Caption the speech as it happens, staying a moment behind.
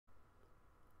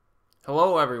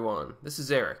Hello everyone, this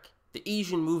is Erik, the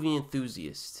Asian movie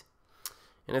enthusiast.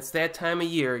 And it's that time of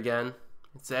year again.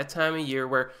 It's that time of year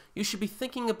where you should be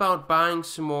thinking about buying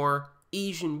some more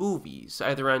Asian movies,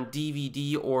 either on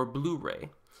DVD or Blu-ray.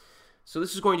 So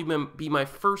this is going to be my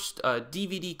first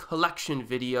DVD collection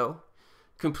video,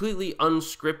 completely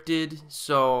unscripted,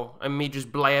 so I may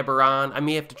just blabber on. I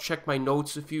may have to check my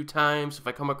notes a few times if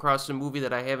I come across a movie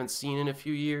that I haven't seen in a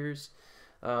few years.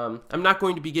 I'm not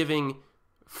going to be giving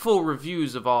full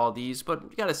reviews of all these, but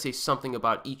you gotta say something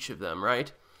about each of them,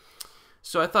 right?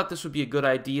 So I thought this would be a good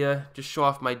idea, just show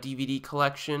off my DVD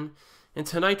collection. And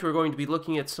tonight we're going to be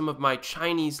looking at some of my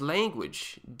Chinese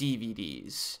language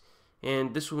DVDs.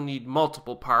 And this will need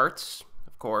multiple parts,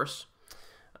 of course.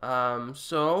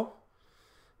 So,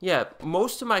 yeah,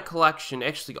 most of my collection,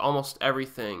 actually almost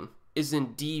everything, is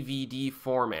in DVD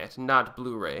format, not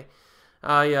Blu-ray.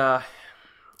 I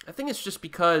think it's just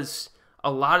because a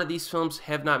lot of these films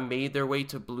have not made their way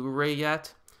to Blu-ray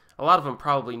yet. A lot of them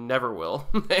probably never will,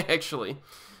 actually.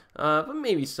 But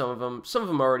maybe some of them. Some of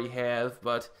them already have,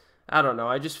 but I don't know.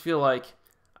 I just feel like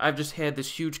I've just had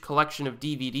this huge collection of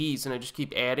DVDs and I just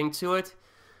keep adding to it.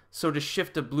 So to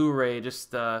shift to Blu-ray,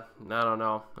 just, I don't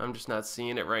know. I'm just not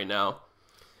seeing it right now.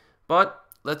 But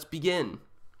let's begin.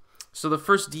 So the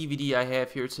first DVD I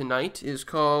have here tonight is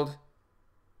called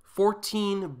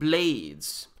 14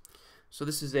 Blades. So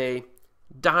this is a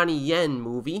Donnie Yen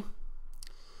movie.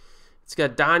 It's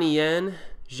got Donnie Yen,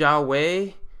 Zhao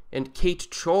Wei, and Kate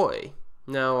Choi.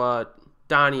 Now,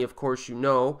 Donnie, of course, you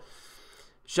know.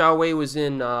 Zhao Wei was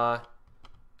in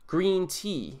Green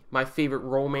Tea, my favorite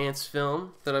romance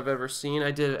film that I've ever seen.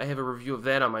 I have a review of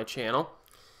that on my channel.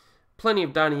 Plenty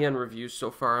of Donnie Yen reviews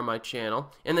so far on my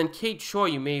channel. And then Kate Choi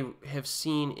you may have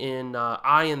seen in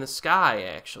Eye in the Sky,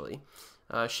 actually.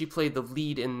 She played the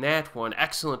lead in that one.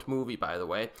 Excellent movie, by the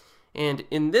way. And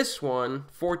in this one,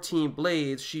 14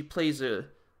 Blades, she plays a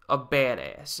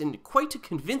badass. And quite a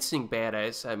convincing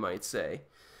badass, I might say.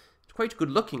 Quite a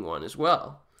good-looking one as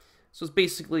well. So it's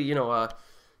basically, you know, a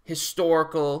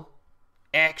historical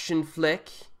action flick.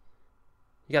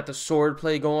 You got the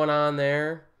swordplay going on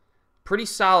there. Pretty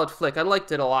solid flick. I liked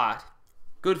it a lot.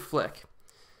 Good flick.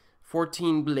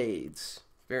 14 Blades.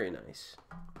 Very nice.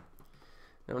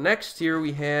 Now next here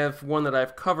we have one that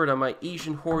I've covered on my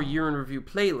Asian Horror Year in Review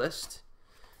playlist,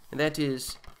 and that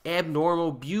is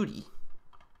Abnormal Beauty.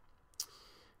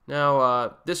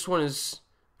 Now this one is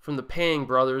from the Pang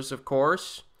brothers, of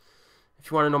course. If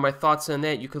you want to know my thoughts on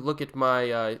that, you could look at my,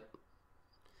 you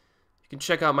can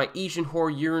check out my Asian Horror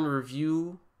Year in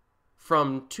Review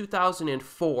from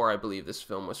 2004, I believe this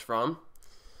film was from.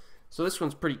 So this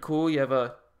one's pretty cool. You have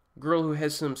a girl who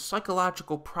has some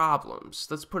psychological problems,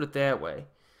 let's put it that way.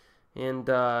 And,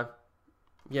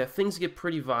 yeah, things get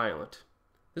pretty violent.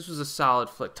 This was a solid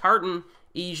flick. Tartan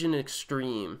Asian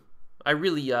Extreme. I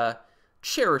really,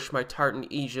 cherish my Tartan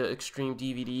Asia Extreme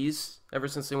DVDs ever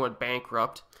since they went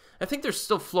bankrupt. I think they're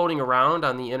still floating around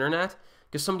on the internet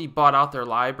because somebody bought out their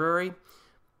library,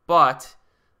 but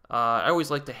I always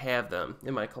like to have them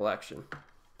in my collection.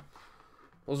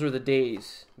 Those are the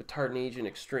days with Tartan Asian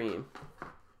Extreme.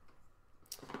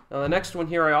 Now the next one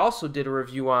here I also did a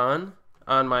review on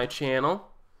my channel,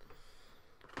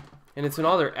 and it's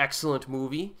another excellent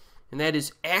movie, and that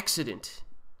is Accident,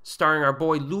 starring our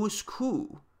boy Louis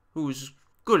Koo, who's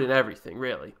good in everything,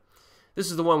 really. This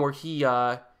is the one where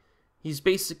he's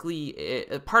basically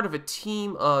a part of a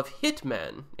team of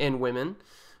hitmen and women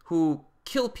who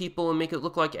kill people and make it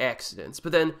look like accidents,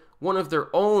 but then one of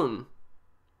their own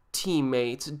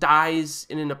teammates dies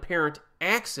in an apparent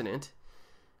accident,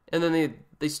 and then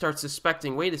they start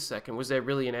suspecting, wait a second, was that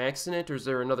really an accident, or is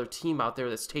there another team out there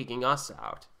that's taking us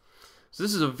out? So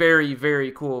this is a very,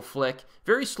 very cool flick.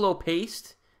 Very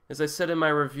slow-paced, as I said in my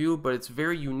review, but it's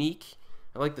very unique.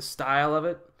 I like the style of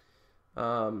it.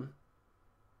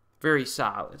 Very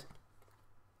solid.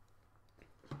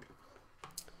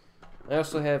 I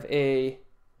also have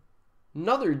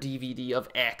another DVD of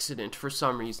Accident for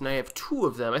some reason. I have two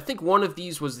of them. I think one of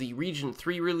these was the Region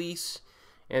 3 release,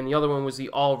 and the other one was the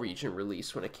all-region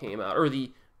release when it came out, or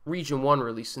the Region 1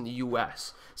 release in the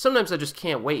U.S. Sometimes I just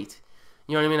can't wait.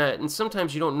 You know what I mean? And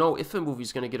sometimes you don't know if a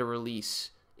movie's going to get a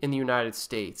release in the United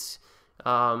States.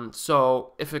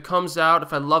 So if it comes out,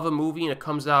 if I love a movie and it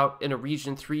comes out in a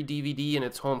Region 3 DVD in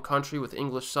its home country with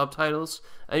English subtitles,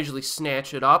 I usually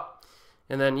snatch it up.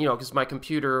 And then, you know, because my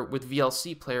computer with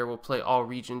VLC player will play all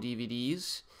region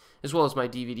DVDs, as well as my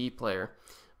DVD player.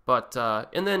 But,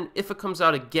 and then if it comes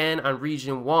out again on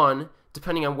Region 1,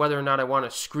 depending on whether or not I want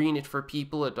to screen it for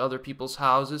people at other people's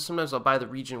houses, sometimes I'll buy the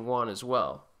Region 1 as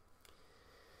well.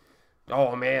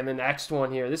 Oh man, the next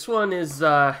one here. This one is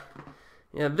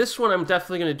Yeah, this one I'm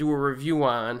definitely going to do a review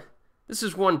on. This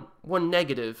is one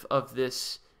negative of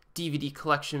this DVD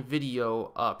collection video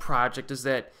project, is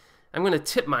that I'm going to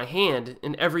tip my hand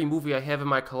in every movie I have in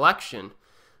my collection.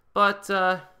 But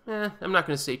I'm not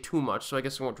going to say too much, so I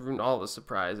guess I won't ruin all the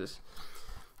surprises.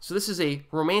 So this is a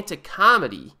romantic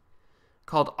comedy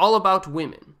called All About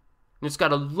Women. And it's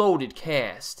got a loaded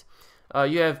cast.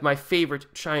 You have my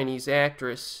favorite Chinese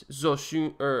actress, Zhou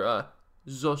Shun,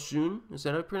 is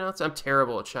that how you pronounce it? I'm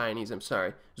terrible at Chinese, I'm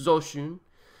sorry. Zhou Shun.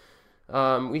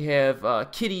 We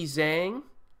have Kitty Zhang,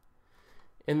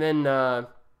 and then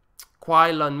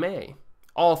Kwai Lun Mei.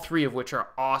 All three of which are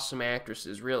awesome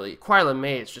actresses, really. Kwai Lun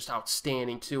Mei is just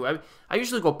outstanding, too. I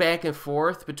usually go back and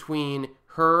forth between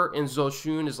her and Zhou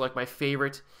Shun as like my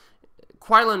favorite.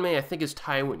 Kwai Lun Mei, I think, is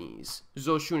Taiwanese.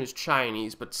 Zhou Shun is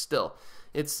Chinese, but still.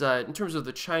 It's in terms of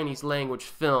the Chinese language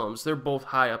films, they're both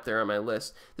high up there on my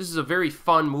list. This is a very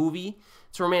fun movie.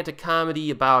 It's a romantic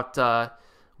comedy about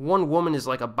one woman is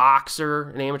like a boxer,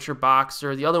 an amateur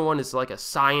boxer. The other one is like a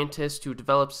scientist who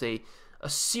develops a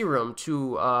serum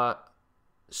to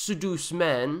seduce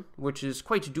men, which is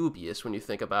quite dubious when you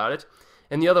think about it.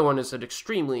 And the other one is an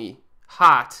extremely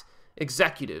hot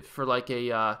executive for like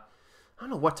a I don't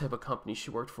know what type of company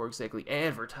she worked for exactly,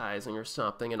 advertising or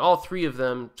something, and all three of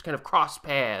them kind of cross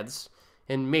paths,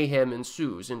 and mayhem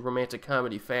ensues in romantic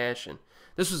comedy fashion.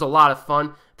 This was a lot of fun.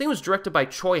 I think it was directed by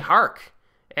Choi Hark,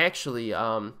 actually.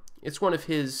 It's one of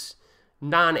his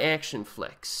non-action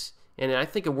flicks, and I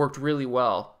think it worked really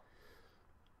well.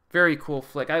 Very cool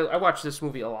flick. I watched this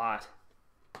movie a lot.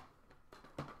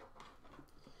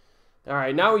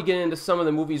 Alright, now we get into some of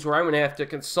the movies where I'm going to have to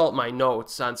consult my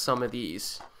notes on some of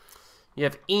these. You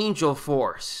have Angel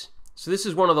Force. So this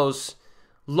is one of those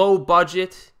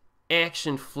low-budget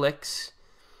action flicks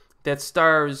that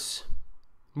stars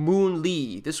Moon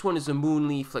Lee. This one is a Moon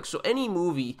Lee flick. So any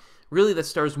movie, really, that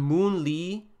stars Moon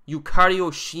Lee, Yukari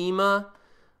Oshima,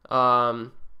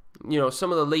 you know,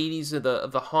 some of the ladies of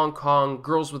the Hong Kong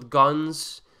Girls with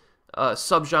Guns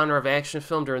subgenre of action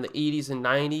film during the 80s and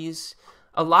 90s.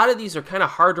 A lot of these are kind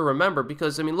of hard to remember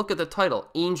because, I mean, look at the title,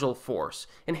 Angel Force,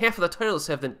 and half of the titles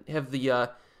have the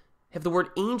word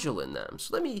angel in them.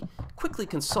 So let me quickly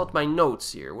consult my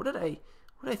notes here. What did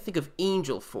I think of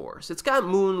Angel Force? It's got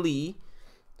Moon Lee,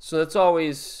 so it's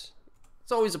always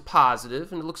a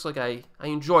positive, and it looks like I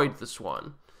enjoyed this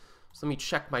one. So let me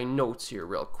check my notes here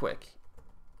real quick.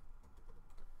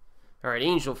 All right,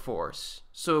 Angel Force.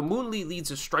 So Moon Lee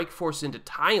leads a strike force into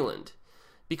Thailand,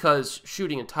 because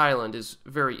shooting in Thailand is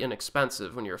very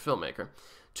inexpensive when you're a filmmaker,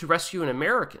 to rescue an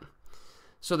American.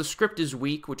 So the script is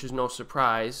weak, which is no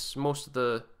surprise. Most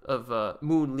of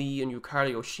Moon Lee and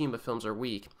Yukari Oshima films are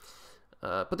weak.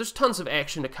 But there's tons of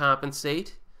action to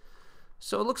compensate.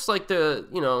 So it looks like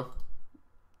you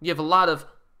have a lot of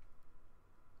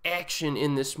action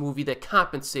in this movie that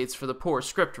compensates for the poor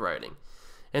script writing.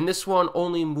 And this one,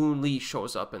 only Moon Lee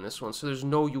shows up in this one, so there's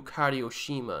no Yukari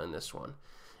Oshima in this one.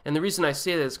 And the reason I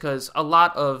say that is because a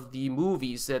lot of the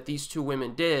movies that these two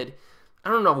women did, I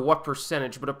don't know what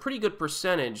percentage, but a pretty good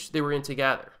percentage, they were in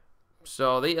together.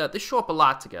 So they show up a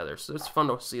lot together, so it's fun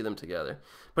to see them together.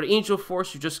 But Angel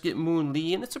Force, you just get Moon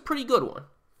Lee, and it's a pretty good one.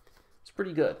 It's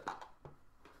pretty good.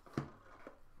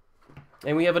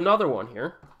 And we have another one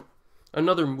here.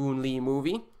 Another Moon Lee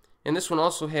movie. And this one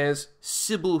also has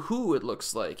Sybil Hu, it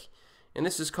looks like. And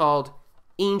this is called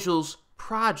Angel's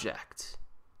Project.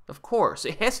 Of course,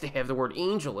 it has to have the word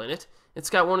angel in it.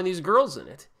 It's got one of these girls in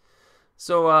it.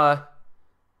 So,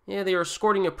 yeah, they are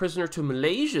escorting a prisoner to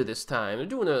Malaysia this time. They're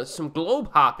doing some globe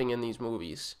hopping in these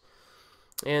movies.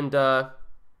 And,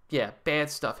 yeah, bad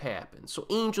stuff happens. So,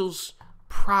 Angel's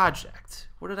Project.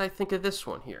 What did I think of this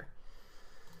one here?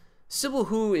 Sybil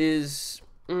Hu is...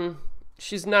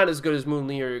 she's not as good as Moon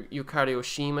Lee or Yukari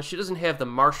Oshima. She doesn't have the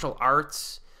martial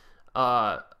arts,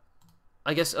 I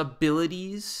guess,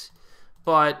 abilities.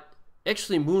 But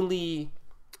actually, Moon Lee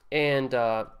and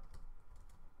Yukari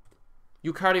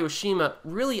Oshima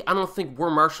really, I don't think,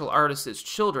 were martial artists as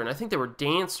children. I think they were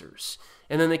dancers.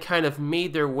 And then they kind of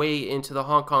made their way into the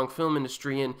Hong Kong film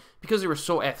industry. And because they were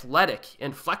so athletic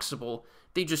and flexible,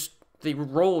 they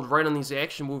rolled right on these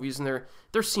action movies. And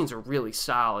their scenes are really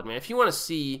solid, man. If you want to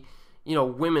see,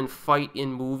 women fight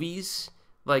in movies,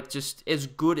 like just as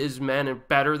good as men and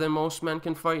better than most men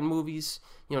can fight in movies,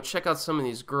 check out some of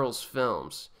these girls'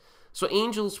 films. So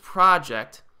Angel's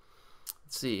Project,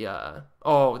 let's see,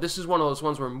 this is one of those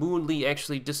ones where Moon Lee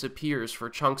actually disappears for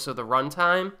chunks of the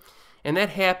runtime, and that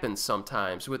happens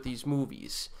sometimes with these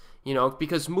movies,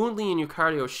 because Moon Lee and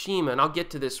Yukari Oshima, and I'll get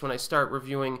to this when I start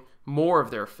reviewing more of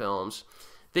their films,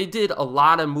 they did a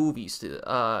lot of movies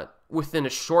within a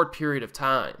short period of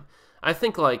time. I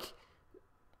think, like,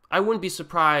 I wouldn't be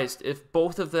surprised if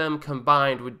both of them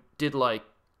combined did like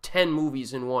 10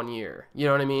 movies in 1 year. You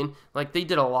know what I mean? Like, they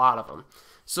did a lot of them.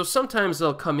 So sometimes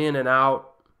they'll come in and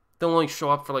out. They'll only show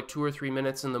up for like 2 or 3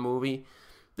 minutes in the movie.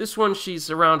 This one, she's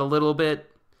around a little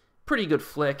bit. Pretty good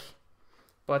flick.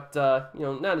 But, you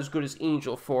know, not as good as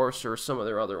Angel Force or some of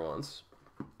their other ones.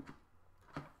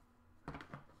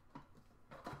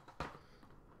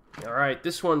 Alright,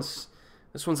 this one's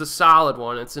a solid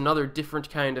one. It's another different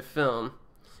kind of film.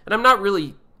 And I'm not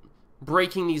really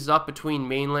breaking these up between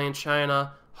mainland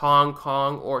China, Hong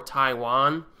Kong, or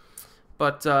Taiwan.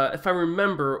 But if I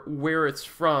remember where it's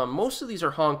from, most of these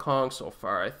are Hong Kong so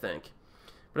far, I think.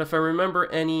 But if I remember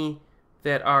any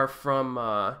that are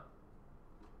from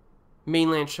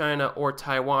mainland China or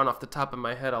Taiwan off the top of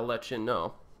my head, I'll let you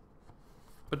know.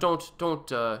 But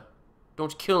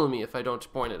don't kill me if I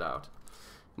don't point it out.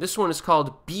 This one is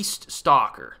called Beast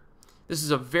Stalker. This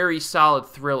is a very solid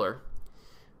thriller.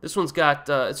 This one's got,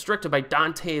 it's directed by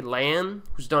Dante Lan,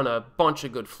 who's done a bunch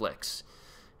of good flicks.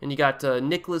 And you got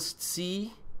Nicholas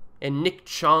Tse and Nick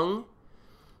Chung,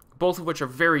 both of which are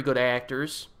very good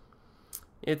actors.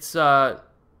 It's,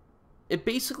 it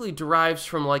basically derives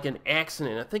from like an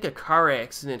accident. I think a car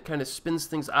accident kind of spins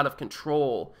things out of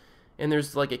control. And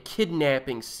there's like a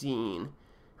kidnapping scene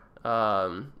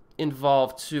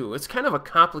involved too. It's kind of a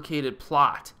complicated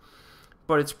plot.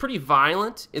 But it's pretty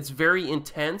violent, it's very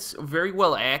intense, very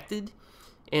well acted,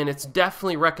 and it's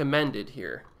definitely recommended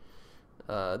here.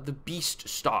 The Beast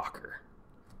Stalker.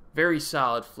 Very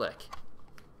solid flick.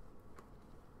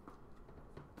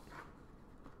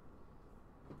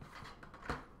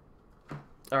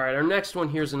 Alright, our next one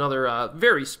here is another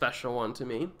very special one to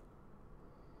me.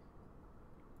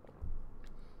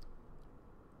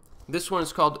 This one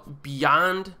is called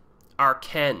Beyond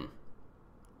Arken.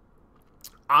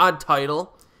 Odd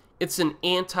title. It's an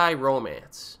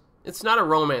anti-romance. It's not a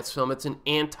romance film, it's an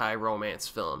anti-romance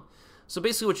film. So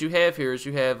basically what you have here is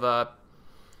you have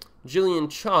Jillian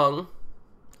Chung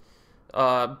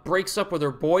breaks up with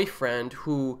her boyfriend,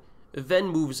 who then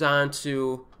moves on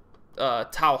to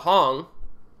Tao Hong,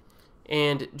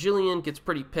 and Jillian gets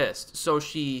pretty pissed. So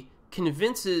she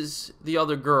convinces the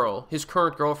other girl, his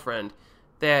current girlfriend,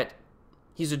 that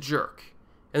he's a jerk.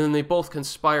 And then they both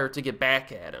conspire to get back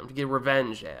at him, to get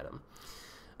revenge at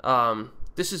him.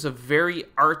 This is a very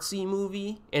artsy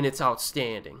movie, and it's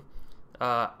outstanding.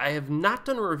 I have not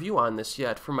done a review on this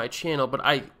yet for my channel, but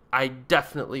I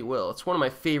definitely will. It's one of my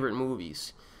favorite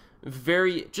movies.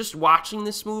 Just watching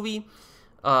this movie,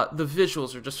 the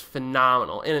visuals are just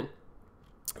phenomenal. And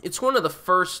it's one of the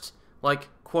first, like,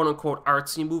 quote-unquote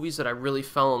artsy movies that I really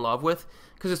fell in love with,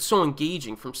 because it's so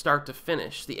engaging from start to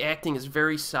finish. The acting is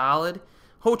very solid.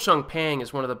 Ho-cheung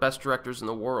is one of the best directors in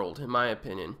the world, in my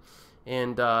opinion.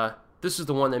 And this is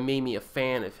the one that made me a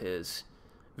fan of his.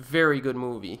 Very good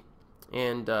movie.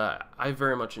 And I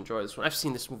very much enjoy this one. I've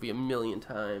seen this movie a million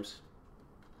times.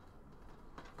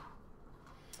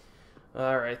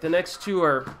 Alright, the next two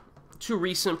are two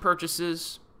recent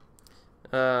purchases.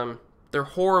 They're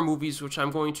horror movies, which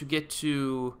I'm going to get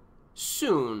to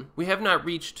soon. We have not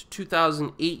reached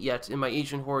 2008 yet in my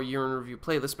Asian Horror Year in Review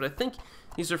playlist, but I think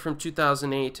these are from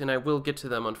 2008, and I will get to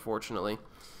them, unfortunately.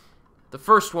 The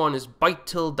first one is Bite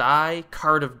Till Die,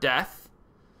 Card of Death.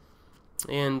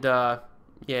 And,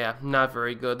 yeah, not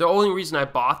very good. The only reason I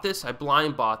bought this, I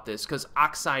blind bought this, because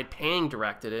Oxide Pang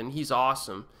directed it, and he's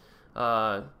awesome.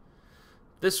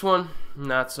 This one,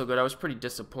 not so good. I was pretty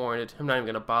disappointed. I'm not even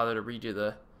going to bother to read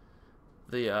you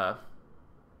the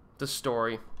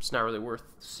story. It's not really worth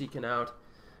seeking out.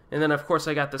 And then, of course,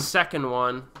 I got the second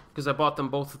one, because I bought them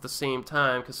both at the same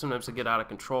time, because sometimes I get out of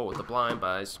control with the blind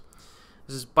buys.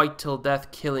 This is Bite Till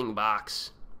Death Killing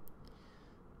Box.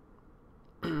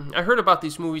 I heard about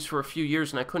these movies for a few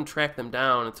years, and I couldn't track them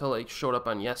down until they showed up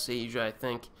on Yes Asia, I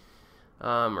think,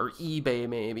 or eBay,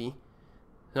 maybe.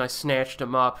 And I snatched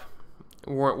them up.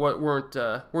 Were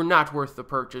not worth the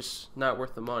purchase, not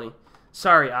worth the money.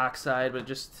 Sorry, Oxide, but it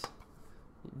just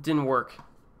didn't work.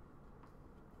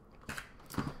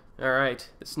 Alright,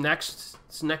 this next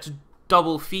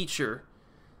double feature.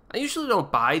 I usually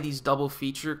don't buy these double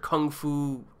feature, kung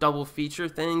fu double feature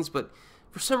things, but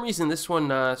for some reason this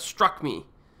one struck me.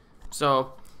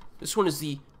 So, this one is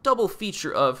the double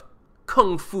feature of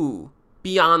Kung Fu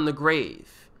Beyond the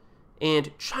Grave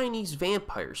and Chinese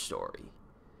Vampire Story.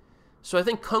 So I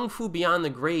think Kung Fu Beyond the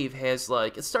Grave has,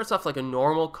 like, it starts off like a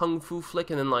normal kung fu flick,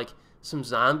 and then, like, some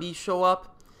zombies show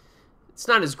up. It's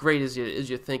not as great as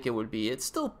you think it would be. It's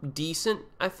still decent.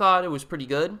 I thought it was pretty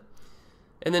good.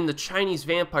 And then the Chinese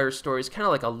Vampire Story is kind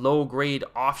of like a low-grade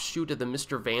offshoot of the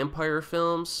Mr. Vampire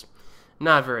films.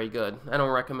 Not very good. I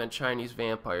don't recommend Chinese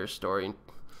Vampire Story.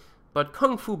 But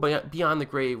Kung Fu Beyond the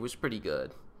Grave was pretty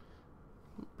good.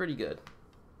 Pretty good.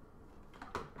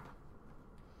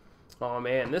 Oh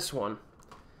man, this one.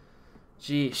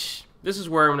 Jeez. This is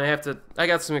where I'm going to have to... I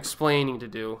got some explaining to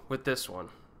do with this one.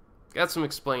 Got some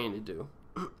explaining to do.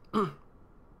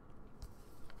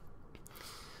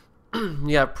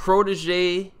 You got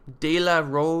Protégé de la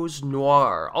Rose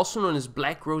Noire, also known as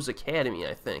Black Rose Academy,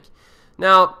 I think.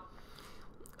 Now,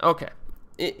 okay,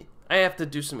 I have to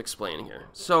do some explaining here.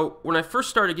 So, when I first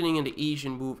started getting into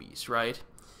Asian movies, right,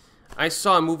 I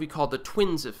saw a movie called The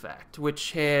Twins Effect,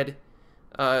 which had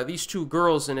these two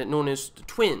girls in it known as the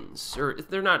Twins. Or,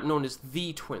 they're not known as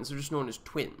the Twins, they're just known as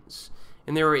Twins.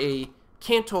 And they were a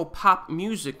canto pop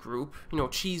music group, you know,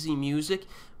 cheesy music.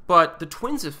 But The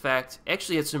Twins Effect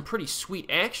actually had some pretty sweet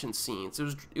action scenes.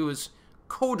 It was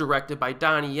co-directed by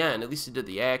Donnie Yen. At least he did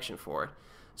the action for it.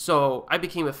 So I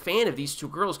became a fan of these two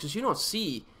girls because you don't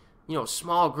see, you know,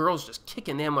 small girls just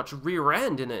kicking that much rear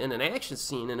end in an action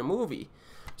scene in a movie.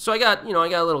 So I got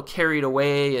a little carried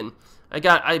away, and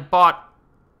I bought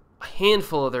a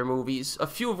handful of their movies, a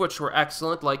few of which were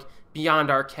excellent, like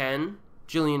Beyond Our Ken.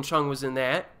 Jillian Chung was in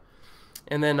that,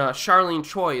 and then Charlene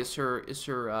Choi is her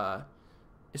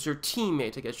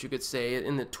teammate, I guess you could say,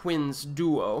 in the twins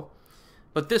duo.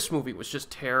 But this movie was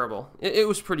just terrible. It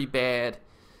was pretty bad.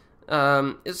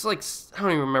 It's like, I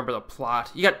don't even remember the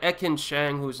plot. You got Ekin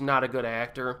Chang, who's not a good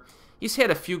actor. He's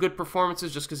had a few good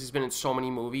performances just because he's been in so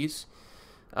many movies.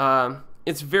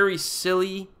 It's very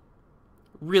silly,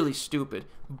 really stupid.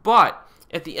 But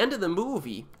at the end of the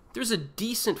movie, there's a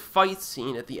decent fight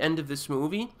scene at the end of this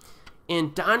movie,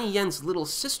 and Donnie Yen's little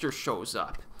sister shows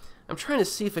up. I'm trying to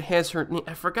see if it has her name.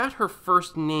 I forgot her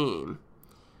first name.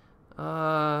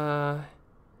 It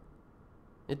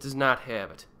does not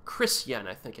have it. Chris Yen,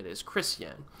 I think it is. Chris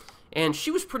Yen. And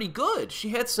she was pretty good. She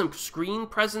had some screen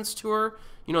presence to her,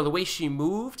 you know, the way she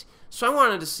moved. So I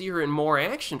wanted to see her in more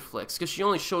action flicks, because she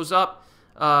only shows up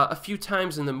a few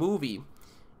times in the movie.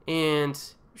 And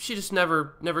she just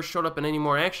never showed up in any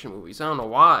more action movies. I don't know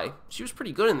why. She was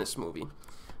pretty good in this movie.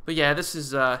 But yeah, this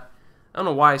is, I don't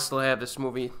know why I still have this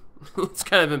movie. It's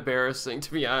kind of embarrassing,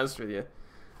 to be honest with you.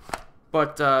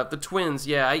 But the Twins,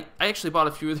 yeah, I actually bought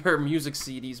a few of their music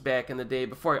CDs back in the day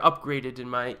before I upgraded in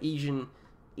my Asian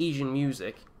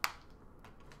music.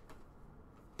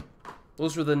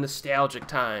 Those were the nostalgic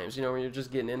times, you know, when you're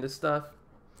just getting into stuff.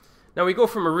 Now we go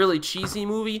from a really cheesy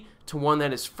movie to one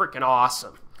that is freaking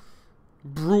awesome.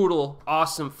 Brutal,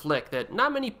 awesome flick that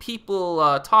not many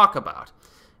people talk about.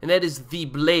 And that is The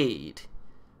Blade.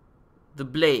 The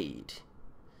Blade.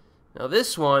 Now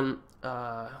this one,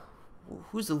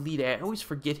 who's the lead actor? I always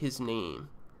forget his name.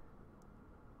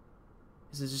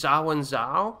 Is it Zhao and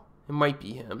Zhao? It might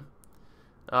be him.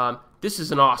 This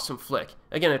is an awesome flick.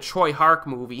 Again, a Troy Hark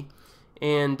movie.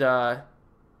 And, yeah,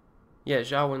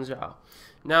 Zhao and Zhao.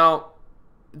 Now,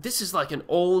 this is like an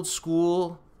old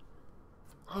school,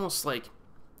 almost like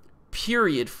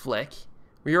period flick,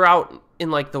 where you're out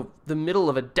in like the middle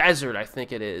of a desert, I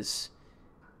think it is.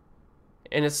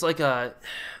 And it's like I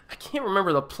can't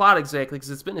remember the plot exactly because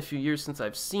it's been a few years since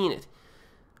I've seen it.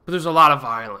 But there's a lot of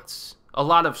violence. A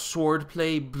lot of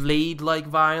swordplay, blade-like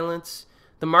violence.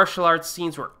 The martial arts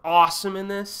scenes were awesome in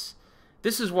this.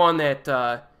 This is one that,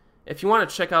 if you want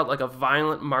to check out like a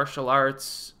violent martial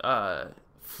arts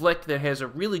flick that has a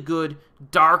really good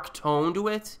dark tone to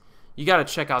it, you got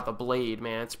to check out The Blade,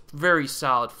 man. It's a very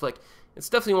solid flick. It's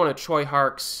definitely one of Troy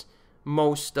Hark's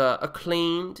most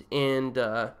acclaimed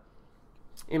and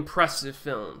impressive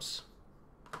films.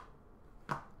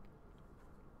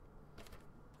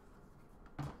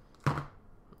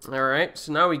 Alright,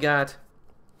 so now we got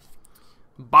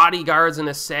Bodyguards and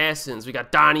Assassins. We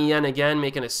got Donnie Yen again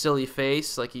making a silly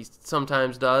face like he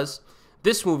sometimes does.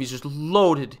 This movie's just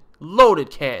loaded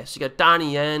cast. You got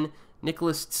Donnie Yen,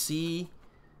 Nicholas Tse,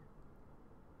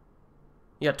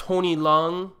 you got Tony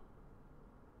Leung,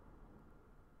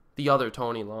 the other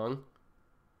Tony Leung.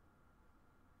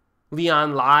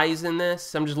 Leon Lai's in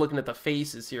this. I'm just looking at the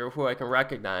faces here of who I can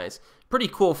recognize. Pretty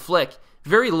cool flick.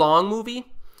 Very long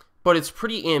movie, but it's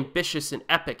pretty ambitious and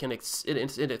epic in its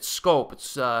scope.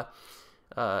 It's there's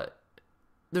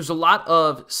a lot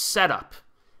of setup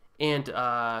and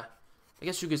I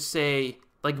guess you could say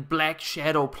like black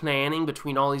shadow planning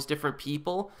between all these different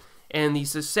people, and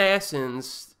these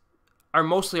assassins are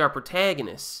mostly our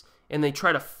protagonists, and they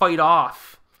try to fight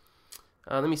off.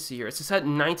 Let me see here. It's set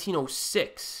in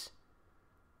 1906.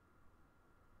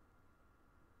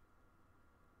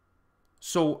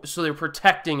 So they're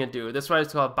protecting a dude. That's why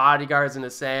it's called Bodyguards and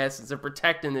Assassins. They're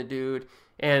protecting the dude,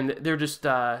 and they're just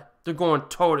they're going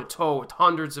toe to toe with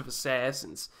hundreds of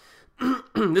assassins.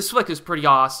 This flick is pretty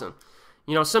awesome.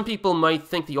 You know, some people might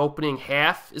think the opening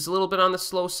half is a little bit on the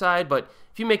slow side, but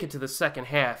if you make it to the second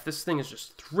half, this thing is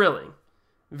just thrilling.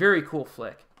 Very cool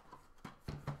flick.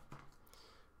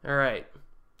 Alright.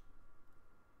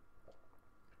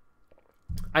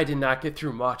 I did not get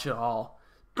through much at all.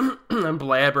 I'm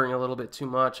blabbering a little bit too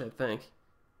much, I think.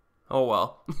 Oh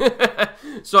well.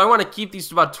 So I want to keep these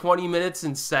to about 20 minutes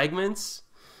in segments.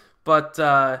 But,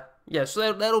 yeah,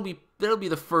 so that'll be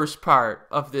the first part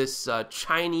of this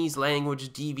Chinese language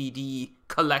DVD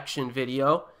collection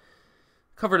video.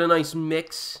 Covered a nice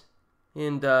mix,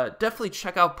 and definitely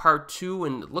check out part 2,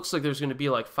 and it looks like there's going to be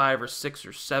like 5 or 6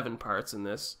 or 7 parts in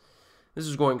this. This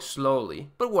is going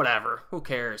slowly, but whatever, who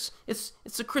cares? It's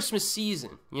the Christmas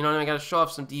season, you know, and I got to show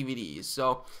off some DVDs.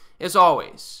 So, as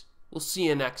always, we'll see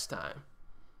you next time.